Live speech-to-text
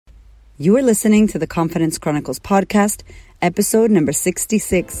You are listening to the Confidence Chronicles podcast, episode number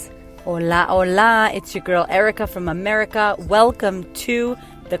 66. Hola, hola. It's your girl Erica from America. Welcome to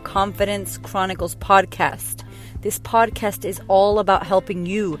the Confidence Chronicles podcast. This podcast is all about helping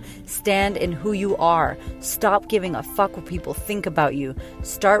you stand in who you are. Stop giving a fuck what people think about you.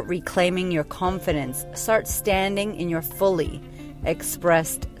 Start reclaiming your confidence. Start standing in your fully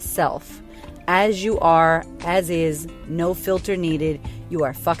expressed self. As you are, as is, no filter needed. You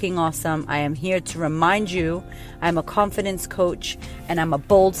are fucking awesome. I am here to remind you I'm a confidence coach and I'm a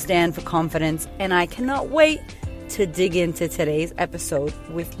bold stand for confidence, and I cannot wait to dig into today's episode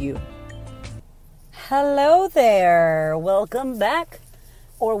with you. Hello there. Welcome back,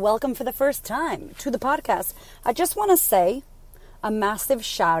 or welcome for the first time to the podcast. I just want to say a massive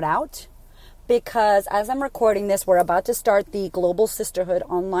shout out because as I'm recording this, we're about to start the Global Sisterhood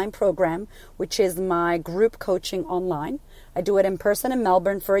online program, which is my group coaching online. I do it in person in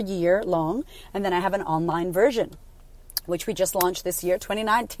Melbourne for a year long, and then I have an online version, which we just launched this year,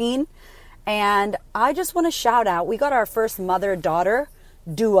 2019. And I just want to shout out, we got our first mother-daughter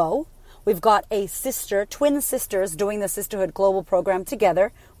duo. We've got a sister, twin sisters doing the Sisterhood Global program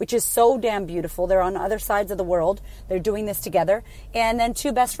together, which is so damn beautiful. They're on other sides of the world. They're doing this together. And then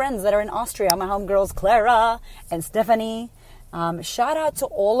two best friends that are in Austria, my homegirls, Clara and Stephanie. Shout out to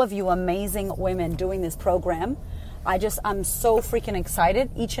all of you amazing women doing this program. I'm so freaking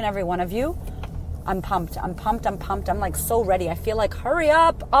excited, each and every one of you. I'm pumped. I'm like so ready. I feel like, hurry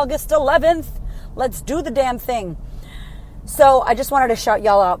up, August 11th. Let's do the damn thing. So I just wanted to shout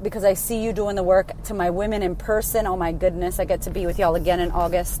y'all out because I see you doing the work. To my women in person, oh my goodness, I get to be with y'all again in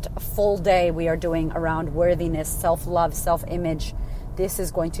August. A full day we are doing around worthiness, self-love, self-image. This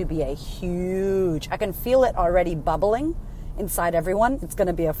is going to be a huge, I can feel it already bubbling inside everyone. It's going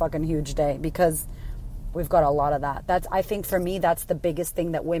to be a fucking huge day because we've got a lot of that. I think for me, that's the biggest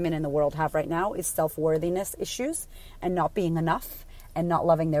thing that women in the world have right now is self-worthiness issues and not being enough and not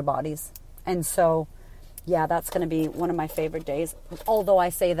loving their bodies. And so yeah, that's going to be one of my favorite days. Although I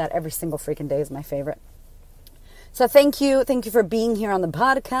say that every single freaking day is my favorite. So thank you. Thank you for being here on the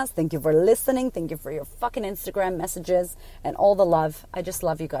podcast. Thank you for listening. Thank you for your fucking Instagram messages and all the love. I just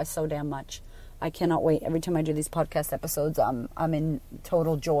love you guys so damn much. I cannot wait. Every time I do these podcast episodes, I'm in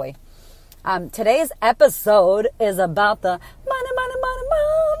total joy. Today's episode is about the money.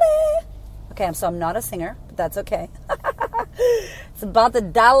 Okay, so I'm not a singer, but that's okay. It's about the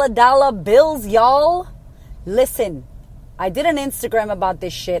dollar bills, y'all. Listen, I did an Instagram about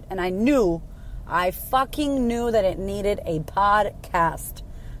this shit, and I fucking knew that it needed a podcast.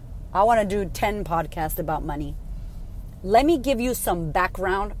 I want to do 10 podcasts about money. Let me give you some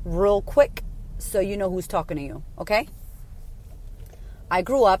background real quick so you know who's talking to you, okay? I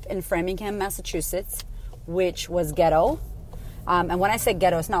grew up in Framingham, Massachusetts, which was ghetto. And when I say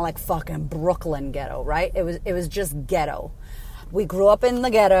ghetto, it's not like fucking Brooklyn ghetto, right? It was just ghetto. We grew up in the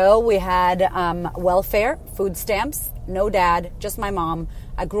ghetto. We had welfare, food stamps, no dad, just my mom.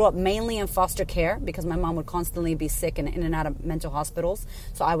 I grew up mainly in foster care because my mom would constantly be sick and in and out of mental hospitals.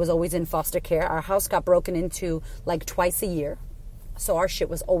 So I was always in foster care. Our house got broken into like twice a year. So our shit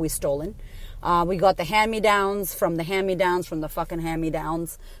was always stolen. We got the hand-me-downs from the fucking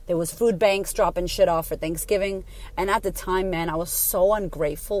hand-me-downs. There was food banks dropping shit off for Thanksgiving. And at the time, man, I was so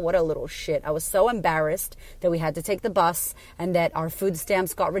ungrateful. What a little shit. I was so embarrassed that we had to take the bus and that our food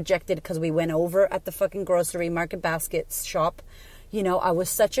stamps got rejected because we went over at the fucking grocery market basket shop. You know, I was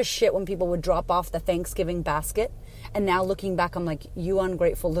such a shit when people would drop off the Thanksgiving basket. And now looking back, I'm like, you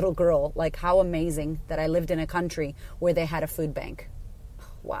ungrateful little girl. Like, how amazing that I lived in a country where they had a food bank.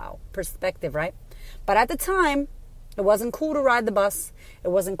 Wow. Perspective, right? But at the time, it wasn't cool to ride the bus. It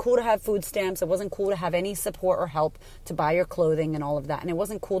wasn't cool to have food stamps. It wasn't cool to have any support or help to buy your clothing and all of that. And it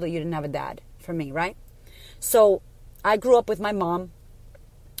wasn't cool that you didn't have a dad, for me, right? So I grew up with my mom,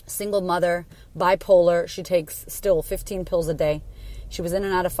 single mother, bipolar. She takes still 15 pills a day. She was in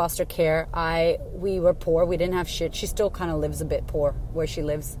and out of foster care. We were poor. We didn't have shit. She still kind of lives a bit poor where she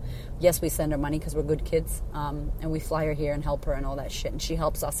lives. Yes, we send her money because we're good kids. And we fly her here and help her and all that shit. And she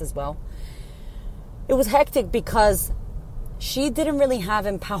helps us as well. It was hectic because she didn't really have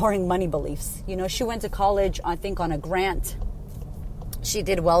empowering money beliefs. You know, she went to college, I think, on a grant. She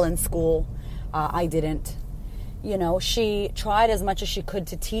did well in school. I didn't. You know, she tried as much as she could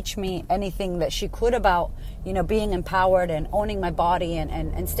to teach me anything that she could about, you know, being empowered and owning my body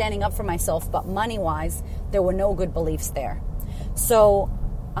and standing up for myself. But money-wise, there were no good beliefs there. So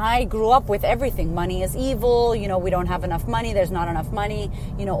I grew up with everything. Money is evil. You know, we don't have enough money. There's not enough money.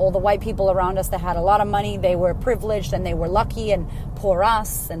 You know, all the white people around us that had a lot of money, they were privileged and they were lucky, and poor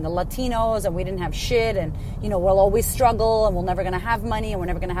us and the Latinos, and we didn't have shit. And, you know, we'll always struggle, and we're never going to have money, and we're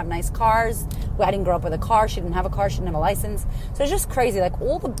never going to have nice cars. Well, I didn't grow up with a car. She didn't have a car. She didn't have a license. So it's just crazy. Like,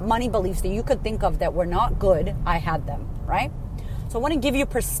 all the money beliefs that you could think of that were not good, I had them, right? So I want to give you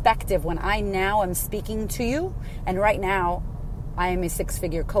perspective when I now am speaking to you. And right now, I am a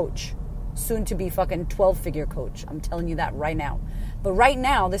 6-figure coach, soon to be fucking 12-figure coach. I'm telling you that right now. But right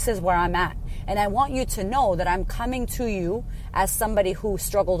now, this is where I'm at. And I want you to know that I'm coming to you as somebody who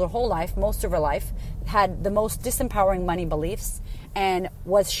struggled her whole life, most of her life, had the most disempowering money beliefs, and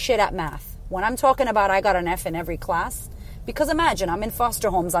was shit at math. When I'm talking about I got an F in every class, because imagine, I'm in foster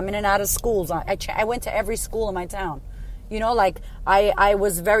homes, I'm in and out of schools. I went to every school in my town. You know, like, I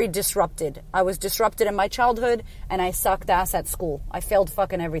was very disrupted. I was disrupted in my childhood, and I sucked ass at school. I failed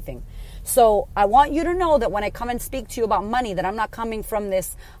fucking everything. So I want you to know that when I come and speak to you about money, that I'm not coming from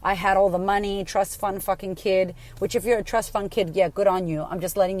this, I had all the money, trust fund fucking kid, which if you're a trust fund kid, yeah, good on you. I'm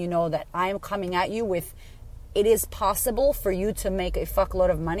just letting you know that I am coming at you with, it is possible for you to make a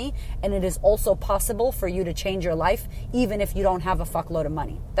fuckload of money, and it is also possible for you to change your life, even if you don't have a fuckload of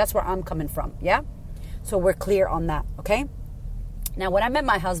money. That's where I'm coming from, yeah? So we're clear on that, okay? Now, when I met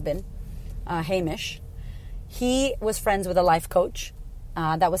my husband, Hamish, he was friends with a life coach.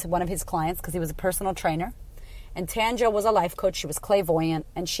 That was one of his clients because he was a personal trainer. And Tanja was a life coach. She was clairvoyant,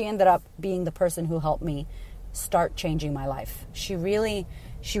 and she ended up being the person who helped me start changing my life. She really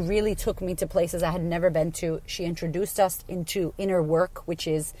took me to places I had never been to. She introduced us into inner work, which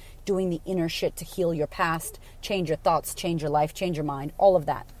is doing the inner shit to heal your past, change your thoughts, change your life, change your mind, all of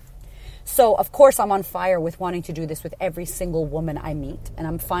that. So, of course, I'm on fire with wanting to do this with every single woman I meet. And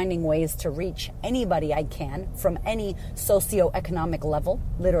I'm finding ways to reach anybody I can from any socioeconomic level.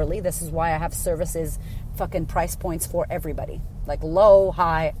 Literally, this is why I have services, fucking price points for everybody. Like low,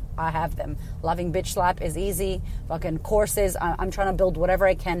 high, I have them. Loving Bitch Slap is easy. Fucking courses, I'm trying to build whatever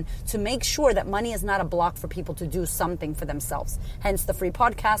I can to make sure that money is not a block for people to do something for themselves. Hence the free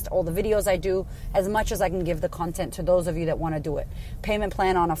podcast, all the videos I do, as much as I can give the content to those of you that want to do it. Payment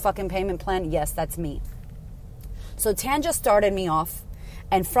plan on a fucking payment plan, yes, that's me. So Tanja started me off.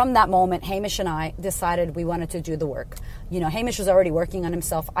 And from that moment, Hamish and I decided we wanted to do the work. You know, Hamish was already working on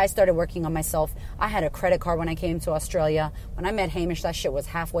himself. I started working on myself. I had a credit card when I came to Australia. When I met Hamish, that shit was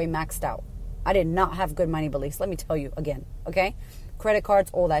halfway maxed out. I did not have good money beliefs. Let me tell you again, okay? Credit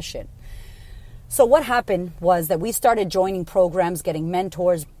cards, all that shit. So what happened was that we started joining programs, getting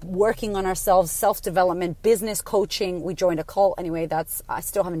mentors, working on ourselves, self-development, business coaching. We joined a cult. Anyway, I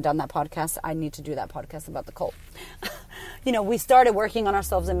still haven't done that podcast. I need to do that podcast about the cult. You know, we started working on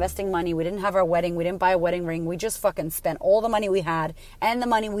ourselves, investing money. We didn't have our wedding. We didn't buy a wedding ring. We just fucking spent all the money we had and the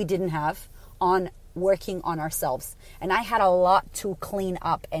money we didn't have on working on ourselves. And I had a lot to clean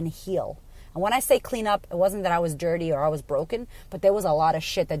up and heal. And when I say clean up, it wasn't that I was dirty or I was broken, but there was a lot of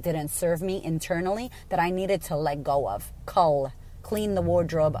shit that didn't serve me internally that I needed to let go of. Clean the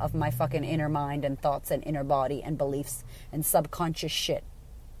wardrobe of my fucking inner mind and thoughts and inner body and beliefs and subconscious shit.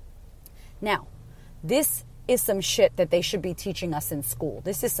 Now, this is some shit that they should be teaching us in school.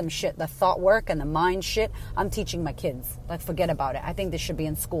 This is some shit, the thought work and the mind shit, I'm teaching my kids. Like, forget about it. I think this should be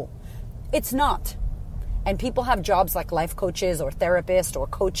in school. It's not. And people have jobs like life coaches or therapists or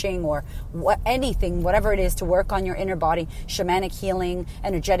coaching or anything, whatever it is, to work on your inner body, shamanic healing,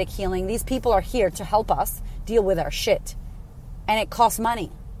 energetic healing. These people are here to help us deal with our shit. And it costs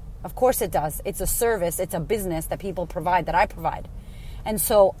money. Of course it does. It's a service. It's a business that people provide, that I provide. And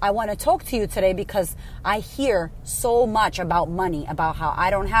so I want to talk to you today because I hear so much about money, about how I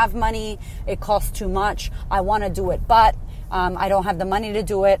don't have money, it costs too much, I want to do it, but I don't have the money to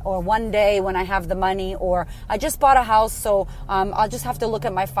do it, or one day when I have the money, or I just bought a house, so I'll just have to look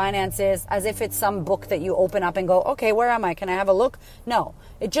at my finances, as if it's some book that you open up and go, okay, where am I? Can I have a look? No,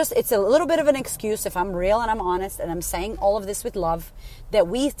 it's a little bit of an excuse, if I'm real and I'm honest, and I'm saying all of this with love, that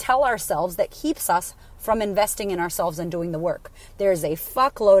we tell ourselves that keeps us from investing in ourselves and doing the work. There's a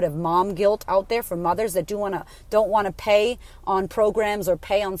fuckload of mom guilt out there for mothers that don't want to pay on programs or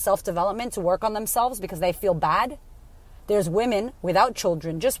pay on self-development to work on themselves because they feel bad. There's women without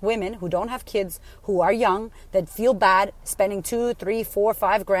children, just women who don't have kids, who are young, that feel bad spending 2, 3, 4,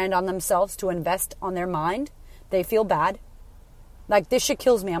 5 grand on themselves to invest on their mind. They feel bad. Like, this shit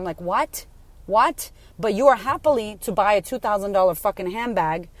kills me. I'm like, what? But you are happily to buy a $2,000 fucking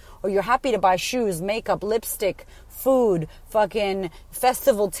handbag, or you're happy to buy shoes, makeup, lipstick, food, fucking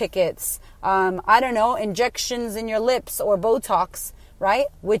festival tickets, I don't know, injections in your lips or Botox, right?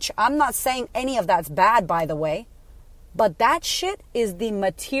 Which I'm not saying any of that's bad, by the way. But that shit is the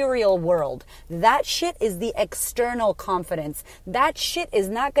material world. That shit is the external confidence. That shit is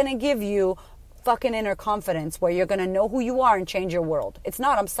not going to give you fucking inner confidence where you're going to know who you are and change your world. It's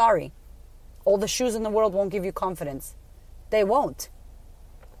not, I'm sorry. All the shoes in the world won't give you confidence. They won't.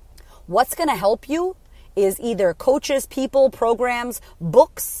 What's going to help you is either coaches, people, programs,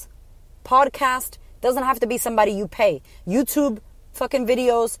 books, podcast. Doesn't have to be somebody you pay. YouTube fucking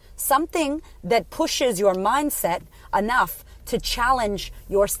videos, something that pushes your mindset enough to challenge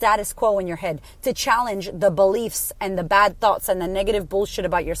your status quo in your head, to challenge the beliefs and the bad thoughts and the negative bullshit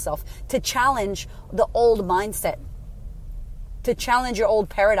about yourself, to challenge the old mindset, to challenge your old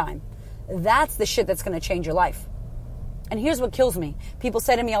paradigm. That's the shit that's going to change your life. And here's what kills me. People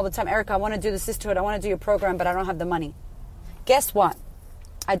say to me all the time, Erica, I want to do the sisterhood. I want to do your program, but I don't have the money. Guess what?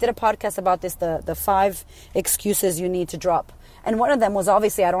 I did a podcast about this, the 5 excuses you need to drop. And one of them was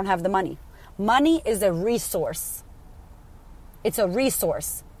obviously I don't have the money. Money is a resource. It's a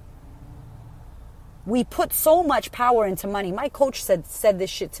resource. We put so much power into money. My coach said this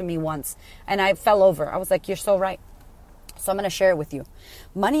shit to me once, and I fell over. I was like, you're so right. So I'm going to share it with you.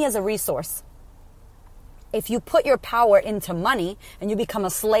 Money is a resource. If you put your power into money and you become a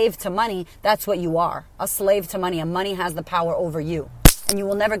slave to money, that's what you are. A slave to money, and money has the power over you. And you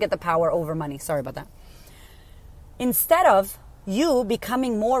will never get the power over money. Sorry about that. Instead of you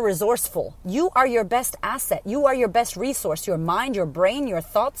becoming more resourceful, you are your best asset. You are your best resource. Your mind, your brain, your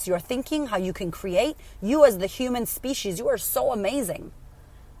thoughts, your thinking, how you can create. You as the human species, you are so amazing.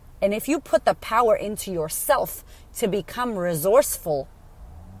 And if you put the power into yourself to become resourceful,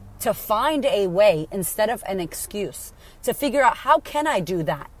 to find a way instead of an excuse, to figure out how can I do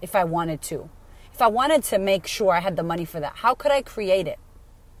that if I wanted to? If I wanted to make sure I had the money for that, how could I create it?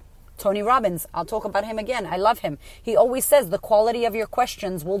 Tony Robbins, I'll talk about him again. I love him. He always says the quality of your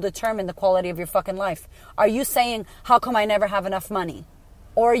questions will determine the quality of your fucking life. Are you saying, how come I never have enough money?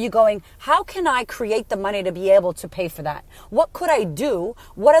 Or are you going, how can I create the money to be able to pay for that? What could I do?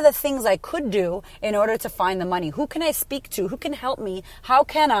 What are the things I could do in order to find the money? Who can I speak to? Who can help me? How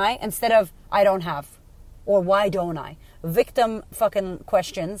can I, instead of, I don't have? Or why don't I? Victim fucking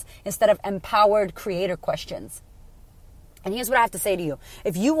questions instead of empowered creator questions. And here's what I have to say to you.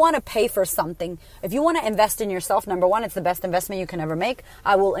 If you want to pay for something, if you want to invest in yourself, number one, it's the best investment you can ever make.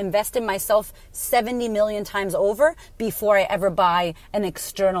 I will invest in myself 70 million times over before I ever buy an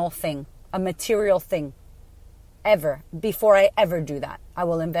external thing, a material thing. Ever. Before I ever do that. I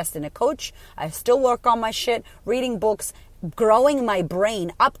will invest in a coach. I still work on my shit, reading books, growing my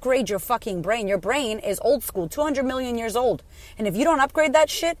brain. Upgrade your fucking brain. Your brain is old school, 200 million years old. And if you don't upgrade that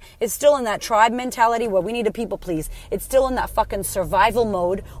shit, it's still in that tribe mentality where we need to people please. It's still in that fucking survival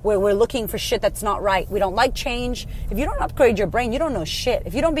mode where we're looking for shit that's not right. We don't like change. If you don't upgrade your brain, you don't know shit.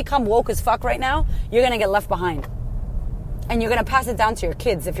 If you don't become woke as fuck right now, you're going to get left behind. And you're going to pass it down to your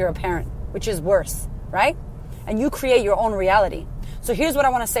kids if you're a parent, which is worse, right? And you create your own reality. So here's what I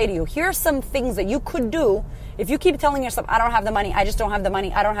want to say to you. Here are some things that you could do if you keep telling yourself, I don't have the money, I just don't have the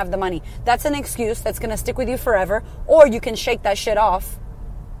money, I don't have the money. That's an excuse that's going to stick with you forever. Or you can shake that shit off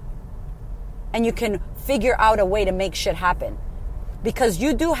and you can figure out a way to make shit happen. Because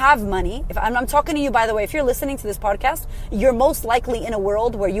you do have money. If I'm talking to you, by the way, if you're listening to this podcast, you're most likely in a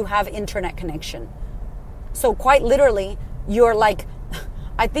world where you have internet connection. So quite literally, you're like,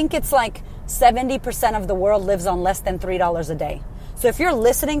 I think it's like 70% of the world lives on less than $3 a day. So if you're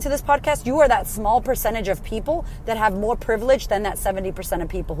listening to this podcast, you are that small percentage of people that have more privilege than that 70% of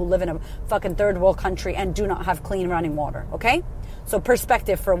people who live in a fucking third world country and do not have clean running water, okay? So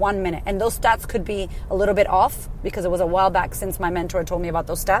perspective for 1 minute. And those stats could be a little bit off because it was a while back since my mentor told me about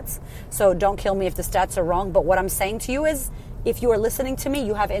those stats. So don't kill me if the stats are wrong. But what I'm saying to you is, if you are listening to me,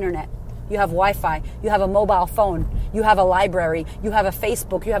 you have internet. You have Wi-Fi, you have a mobile phone, you have a library, you have a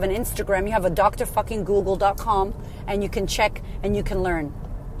Facebook, you have an Instagram, you have a drfuckinggoogle.com, and you can check and you can learn.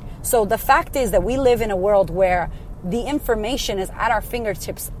 So the fact is that we live in a world where the information is at our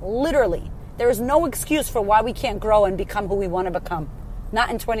fingertips, literally. There is no excuse for why we can't grow and become who we want to become.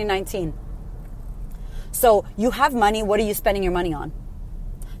 Not in 2019. So you have money, what are you spending your money on?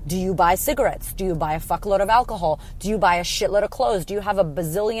 Do you buy cigarettes? Do you buy a fuckload of alcohol? Do you buy a shitload of clothes? Do you have a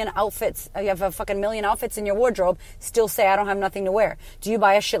bazillion outfits? You have a fucking million outfits in your wardrobe, still say I don't have nothing to wear? Do you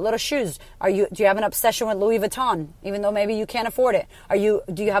buy a shitload of shoes? Do you have an obsession with Louis Vuitton, even though maybe you can't afford it?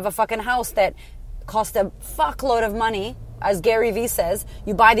 Do you have a fucking house that costs a fuckload of money? As Gary Vee says,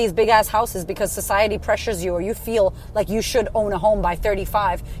 you buy these big ass houses because society pressures you, or you feel like you should own a home by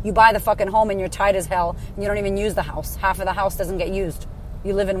 35. You buy the fucking home and you're tight as hell and you don't even use the house. Half of the house doesn't get used.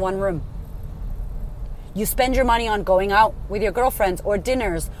 You live in one room. You spend your money on going out with your girlfriends or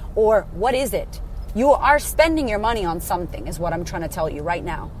dinners, or what is it? You are spending your money on something is what I'm trying to tell you right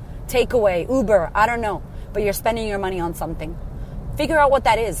now. Takeaway, Uber, I don't know. But you're spending your money on something. Figure out what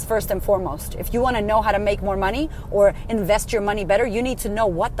that is first and foremost. If you want to know how to make more money or invest your money better, you need to know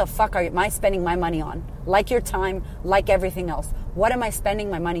what the fuck am I spending my money on? Like your time, like everything else. What am I spending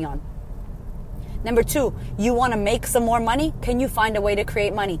my money on? Number 2, you want to make some more money? Can you find a way to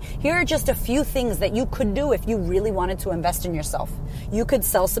create money? Here are just a few things that you could do if you really wanted to invest in yourself. You could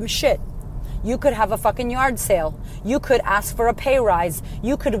sell some shit. You could have a fucking yard sale. You could ask for a pay rise.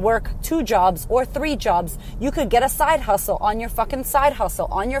 You could work 2 jobs or 3 jobs. You could get a side hustle on your fucking side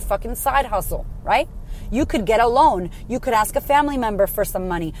hustle, right? You could get a loan. You could ask a family member for some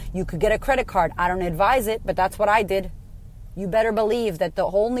money. You could get a credit card. I don't advise it, but that's what I did. You better believe that the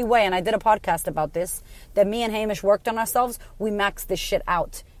only way, and I did a podcast about this, that me and Hamish worked on ourselves, we maxed this shit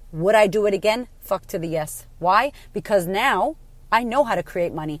out. Would I do it again? Fuck to the yes. Why? Because now I know how to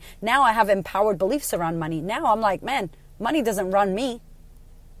create money. Now I have empowered beliefs around money. Now I'm like, man, money doesn't run me.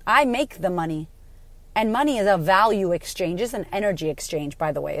 I make the money. And money is a value exchange. It's an energy exchange,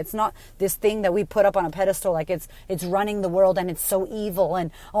 by the way. It's not this thing that we put up on a pedestal like it's running the world and it's so evil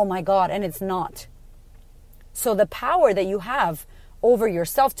and oh my God, and it's not. So the power that you have over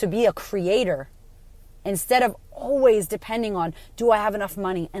yourself to be a creator, instead of always depending on, do I have enough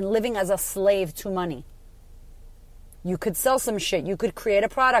money, and living as a slave to money. You could sell some shit. You could create a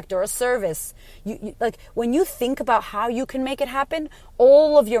product or a service. You like when you think about how you can make it happen,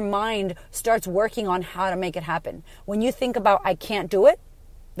 all of your mind starts working on how to make it happen. When you think about, I can't do it,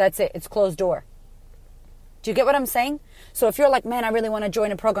 that's it. It's closed door. Do you get what I'm saying? So if you're like, man, I really want to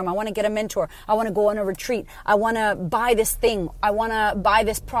join a program. I want to get a mentor. I want to go on a retreat. I want to buy this thing. I want to buy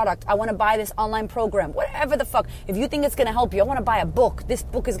this product. I want to buy this online program. Whatever the fuck. If you think it's going to help you, I want to buy a book. This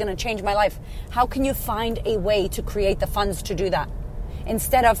book is going to change my life. How can you find a way to create the funds to do that?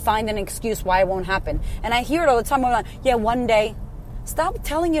 Instead of find an excuse why it won't happen. And I hear it all the time. I'm like, yeah, one day. Stop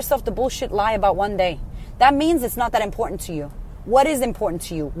telling yourself the bullshit lie about one day. That means it's not that important to you. What is important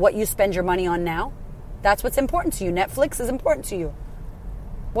to you? What you spend your money on now? That's what's important to you. Netflix is important to you.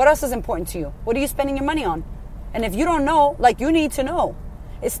 What else is important to you? What are you spending your money on? And if you don't know, you need to know.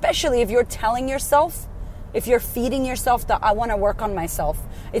 Especially if you're telling yourself, if you're feeding yourself that I want to work on myself.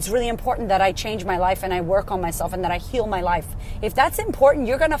 It's really important that I change my life and I work on myself and that I heal my life. If that's important,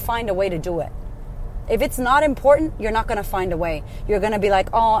 you're going to find a way to do it. If it's not important, you're not going to find a way. You're going to be like,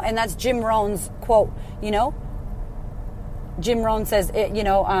 oh, and that's Jim Rohn's quote, Jim Rohn says,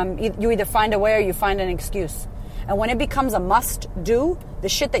 you either find a way or you find an excuse. And when it becomes a must do, the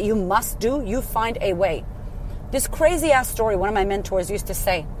shit that you must do, you find a way. This crazy ass story, one of my mentors used to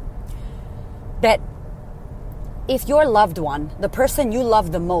say that if your loved one, the person you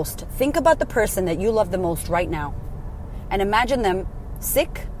love the most, think about the person that you love the most right now and imagine them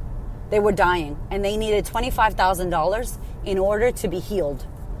sick, they were dying and they needed $25,000 in order to be healed.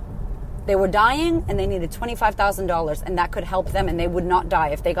 They were dying and they needed $25,000 and that could help them and they would not die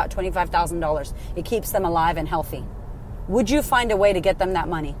if they got $25,000. It keeps them alive and healthy. Would you find a way to get them that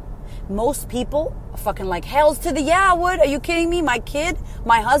money? Most people are fucking like, hells to the yeah, I would. Are you kidding me? My kid,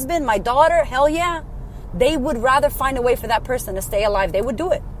 my husband, my daughter, hell yeah. They would rather find a way for that person to stay alive. They would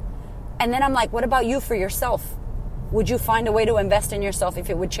do it. And then I'm like, what about you for yourself? Would you find a way to invest in yourself if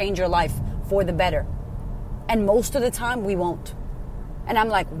it would change your life for the better? And most of the time we won't. And I'm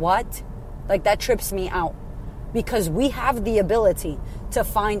like, what? That trips me out because we have the ability to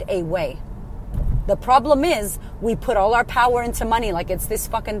find a way. The problem is we put all our power into money like it's this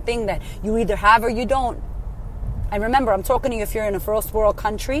fucking thing that you either have or you don't. And remember, I'm talking to you if you're in a first world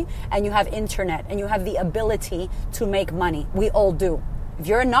country and you have internet and you have the ability to make money. We all do. If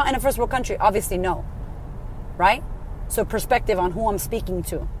you're not in a first world country, obviously no. Right? So perspective on who I'm speaking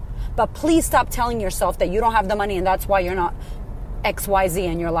to. But please stop telling yourself that you don't have the money and that's why you're not XYZ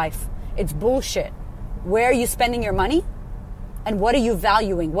in your life. It's bullshit. Where are you spending your money? And what are you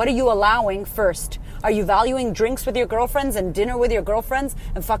valuing? What are you allowing first? Are you valuing drinks with your girlfriends and dinner with your girlfriends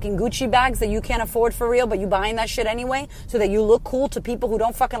and fucking Gucci bags that you can't afford for real, but you buying that shit anyway so that you look cool to people who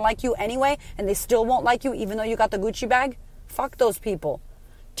don't fucking like you anyway and they still won't like you even though you got the Gucci bag? Fuck those people.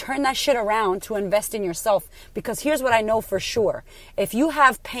 Turn that shit around to invest in yourself because here's what I know for sure. If you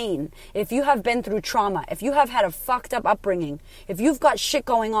have pain, if you have been through trauma, if you have had a fucked up upbringing, if you've got shit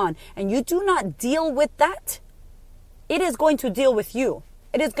going on and you do not deal with that, it is going to deal with you.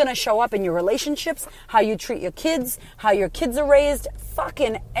 It is going to show up in your relationships, how you treat your kids, how your kids are raised,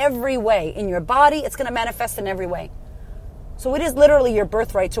 fucking every way. In your body, it's going to manifest in every way. So it is literally your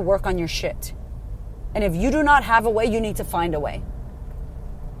birthright to work on your shit. And if you do not have a way, you need to find a way.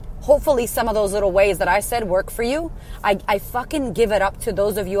 Hopefully some of those little ways that I said work for you. I fucking give it up to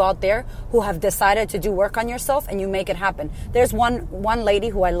those of you out there who have decided to do work on yourself and you make it happen. There's one lady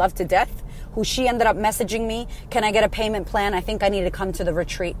who I love to death, who she ended up messaging me, can I get a payment plan? I think I need to come to the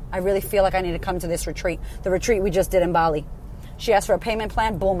retreat. I really feel like I need to come to this retreat. The retreat we just did in Bali. She asked for a payment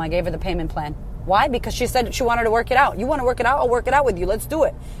plan. Boom, I gave her the payment plan. Why? Because she said she wanted to work it out. You want to work it out? I'll work it out with you. Let's do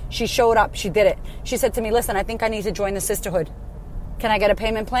it. She showed up. She did it. She said to me, listen, I think I need to join the sisterhood. Can I get a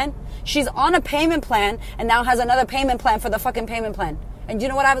payment plan? She's on a payment plan and now has another payment plan for the fucking payment plan. And you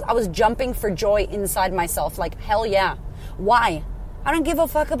know what? I was jumping for joy inside myself. Like, hell yeah. Why? I don't give a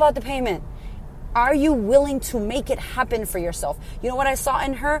fuck about the payment. Are you willing to make it happen for yourself? You know what I saw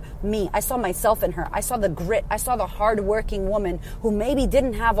in her? Me. I saw myself in her. I saw the grit. I saw the hardworking woman who maybe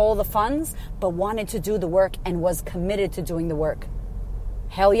didn't have all the funds, but wanted to do the work and was committed to doing the work.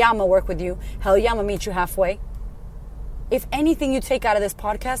 Hell yeah, I'm going to work with you. Hell yeah, I'm going to meet you halfway. If anything you take out of this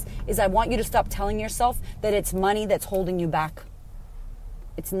podcast is I want you to stop telling yourself that it's money that's holding you back.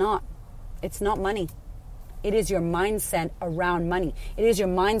 It's not. It's not money. It is your mindset around money. It is your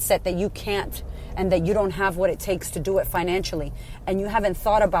mindset that you can't and that you don't have what it takes to do it financially. And you haven't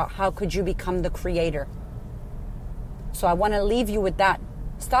thought about how could you become the creator. So I want to leave you with that.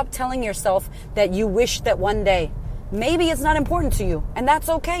 Stop telling yourself that you wish that one day. Maybe it's not important to you. And that's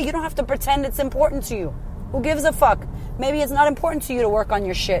okay. You don't have to pretend it's important to you. Who gives a fuck? Maybe it's not important to you to work on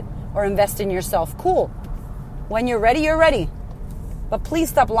your shit or invest in yourself. Cool. When you're ready, you're ready. But please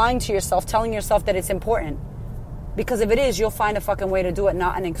stop lying to yourself, telling yourself that it's important. Because if it is, you'll find a fucking way to do it,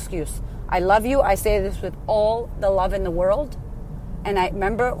 not an excuse. I love you. I say this with all the love in the world. And I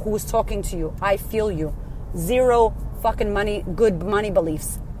remember who's talking to you. I feel you. Zero fucking money, good money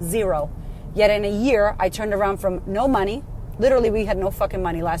beliefs. Zero. Yet in a year, I turned around from no money. Literally, we had no fucking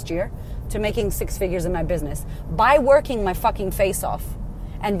money last year, to making 6 figures in my business by working my fucking face off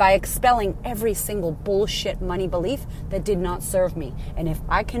and by expelling every single bullshit money belief that did not serve me. And if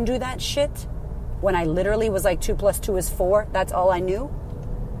I can do that shit when I literally was like 2 + 2 is 4, that's all I knew,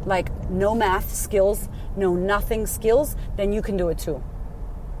 like no math skills, no nothing skills, then you can do it too.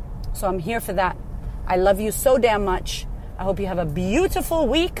 So I'm here for that. I love you so damn much. I hope you have a beautiful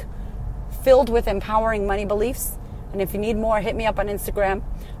week filled with empowering money beliefs. And if you need more, hit me up on Instagram.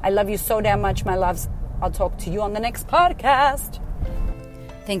 I love you so damn much, my loves. I'll talk to you on the next podcast.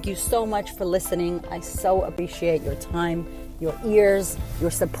 Thank you so much for listening. I so appreciate your time, your ears,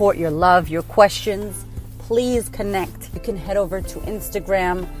 your support, your love, your questions. Please connect. You can head over to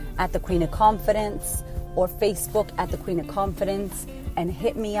Instagram at The Queen of Confidence or Facebook at The Queen of Confidence and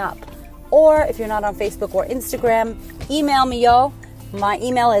hit me up. Or if you're not on Facebook or Instagram, email me, y'all. My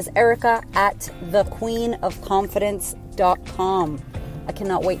email is erica@thequeenofconfidence.com. I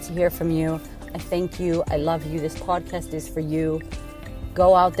cannot wait to hear from you. I thank you. I love you. This podcast is for you.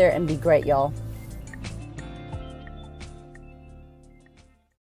 Go out there and be great, y'all.